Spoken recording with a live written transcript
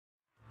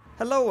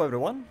Hello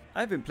everyone!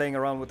 I've been playing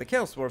around with the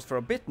Chaos Dwarfs for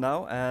a bit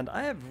now and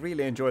I have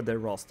really enjoyed their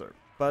roster.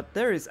 But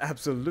there is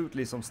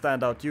absolutely some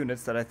standout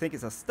units that I think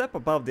is a step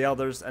above the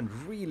others and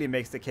really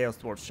makes the Chaos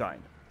Dwarfs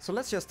shine. So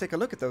let's just take a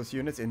look at those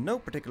units in no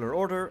particular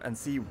order and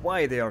see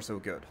why they are so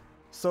good.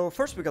 So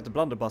first we got the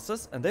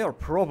blunderbusses, and they are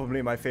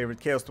probably my favorite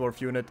Chaos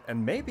Dwarf unit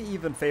and maybe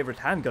even favorite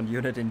handgun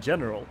unit in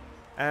general.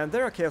 And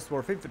they're a Chaos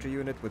Dwarf infantry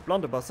unit with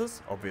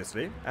blunderbusses,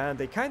 obviously, and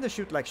they kinda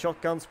shoot like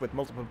shotguns with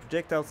multiple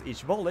projectiles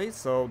each volley,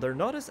 so they're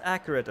not as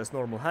accurate as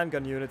normal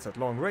handgun units at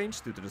long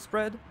range due to the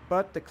spread,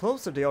 but the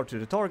closer they are to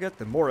the target,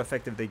 the more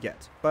effective they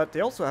get. But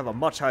they also have a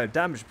much higher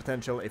damage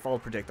potential if all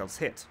projectiles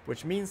hit,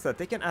 which means that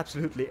they can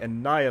absolutely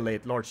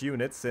annihilate large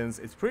units since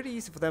it's pretty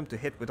easy for them to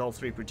hit with all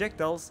three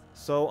projectiles,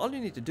 so all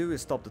you need to do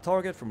is stop the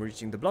target from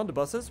reaching the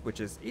blunderbusses, which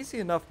is easy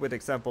enough with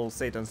example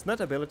Satan's net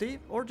ability,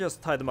 or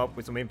just tie them up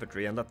with some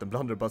infantry and let the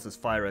blunderbusses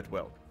fire at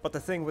will. But the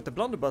thing with the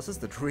blunderbusses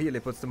that really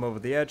puts them over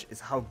the edge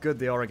is how good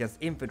they are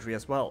against infantry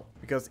as well.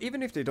 Because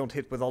even if they don't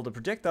hit with all the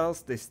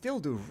projectiles, they still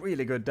do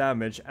really good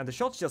damage, and the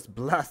shots just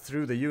blast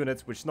through the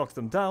units, which knocks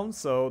them down,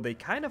 so they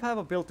kind of have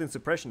a built-in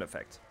suppression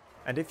effect.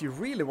 And if you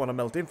really want to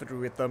melt infantry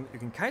with them, you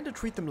can kinda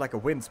treat them like a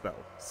wind spell.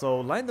 So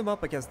line them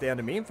up against the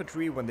enemy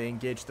infantry when they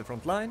engage the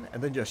front line,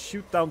 and then just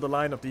shoot down the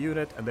line of the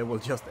unit and they will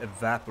just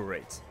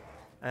evaporate.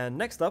 And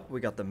next up we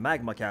got the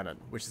magma cannon,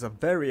 which is a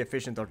very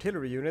efficient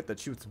artillery unit that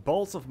shoots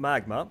balls of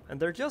magma, and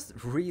they're just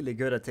really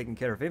good at taking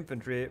care of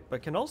infantry,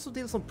 but can also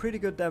deal some pretty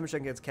good damage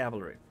against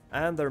cavalry.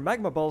 And their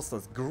magma balls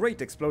does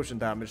great explosion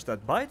damage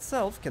that by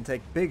itself can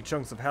take big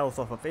chunks of health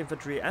off of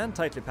infantry and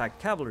tightly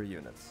packed cavalry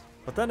units.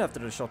 But then after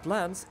the shot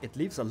lands, it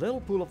leaves a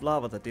little pool of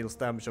lava that deals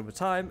damage over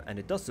time, and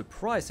it does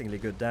surprisingly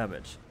good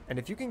damage. And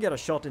if you can get a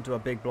shot into a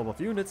big blob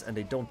of units and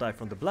they don't die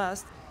from the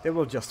blast, they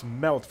will just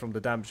melt from the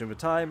damage over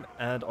time,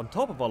 and on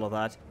top of all of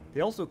that,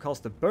 they also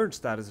cause the burn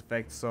status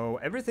effect, so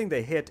everything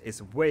they hit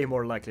is way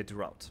more likely to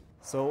rout.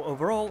 So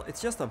overall,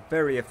 it's just a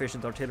very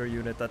efficient artillery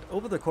unit that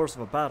over the course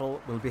of a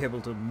battle will be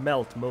able to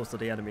melt most of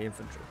the enemy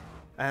infantry.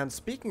 And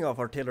speaking of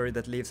artillery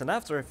that leaves an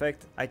after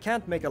effect, I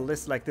can't make a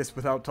list like this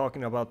without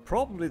talking about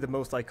probably the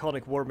most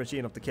iconic war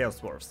machine of the Chaos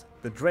Dwarfs,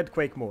 the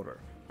Dreadquake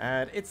mortar.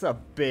 And it's a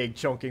big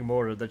chunking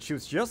mortar that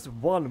shoots just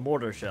one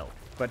mortar shell,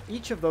 but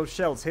each of those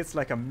shells hits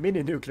like a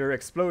mini nuclear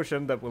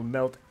explosion that will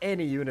melt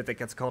any unit that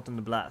gets caught in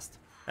the blast.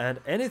 And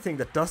anything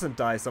that doesn't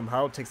die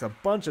somehow takes a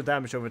bunch of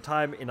damage over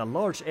time in a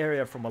large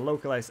area from a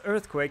localized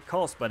earthquake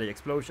caused by the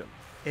explosion.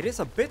 It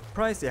is a bit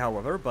pricey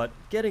however, but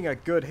getting a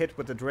good hit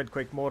with the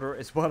Dreadquake mortar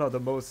is one of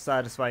the most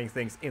satisfying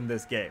things in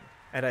this game.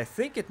 And I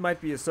think it might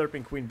be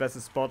usurping Queen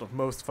Bess's spot of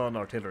most fun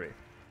artillery.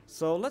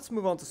 So let's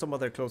move on to some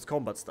other close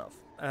combat stuff.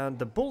 And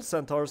the Bull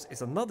Centaurs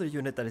is another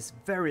unit that is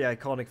very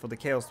iconic for the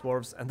Chaos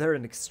Dwarfs, and they're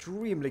an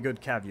extremely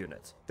good cav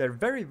unit. They're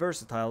very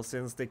versatile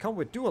since they come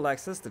with dual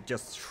axes that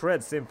just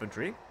shreds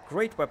infantry,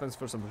 great weapons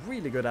for some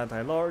really good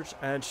anti-large,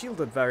 and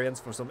shielded variants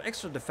for some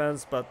extra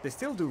defense, but they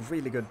still do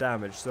really good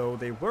damage, so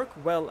they work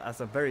well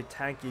as a very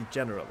tanky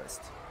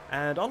generalist.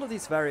 And all of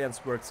these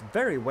variants works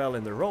very well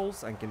in their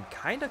roles and can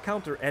kinda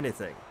counter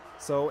anything.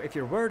 So if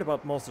you're worried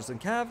about monsters in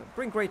cav,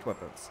 bring great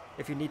weapons.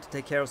 If you need to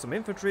take care of some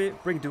infantry,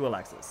 bring dual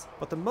axes.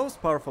 But the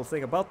most powerful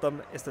thing about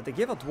them is that they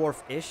give a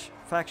dwarf-ish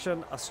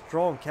faction a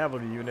strong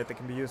cavalry unit that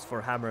can be used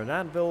for hammer and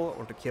anvil,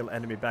 or to kill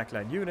enemy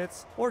backline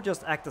units, or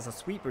just act as a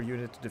sweeper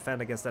unit to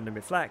defend against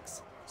enemy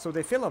flanks. So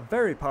they fill a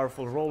very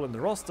powerful role in the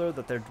roster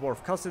that their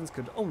dwarf cousins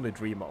could only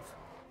dream of.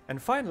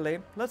 And finally,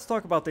 let's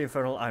talk about the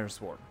Infernal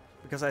Ironsworn,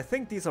 because I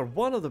think these are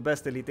one of the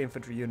best elite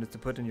infantry units to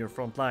put in your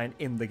front line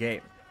in the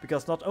game.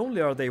 Because not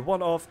only are they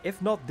one of,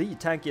 if not the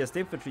tankiest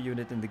infantry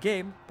unit in the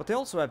game, but they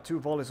also have 2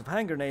 volleys of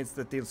hand grenades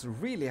that deals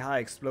really high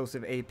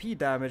explosive AP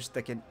damage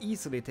that can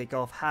easily take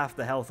off half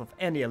the health of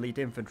any elite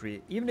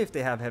infantry, even if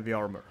they have heavy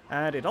armor.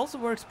 And it also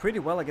works pretty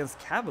well against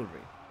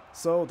cavalry.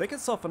 So they can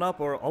soften up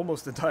or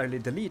almost entirely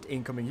delete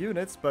incoming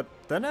units, but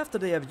then after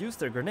they have used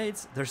their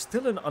grenades, they're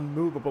still an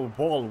unmovable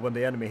wall when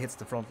the enemy hits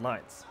the front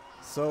lines.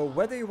 So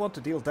whether you want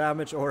to deal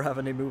damage or have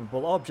an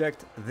immovable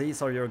object,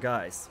 these are your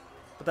guys.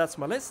 But that's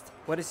my list.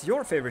 What is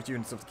your favorite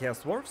units of the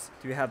Chaos Dwarfs?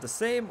 Do you have the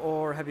same,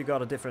 or have you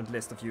got a different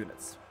list of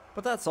units?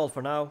 But that's all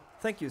for now.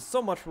 Thank you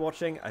so much for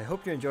watching, I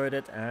hope you enjoyed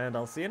it, and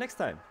I'll see you next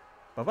time.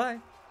 Bye bye!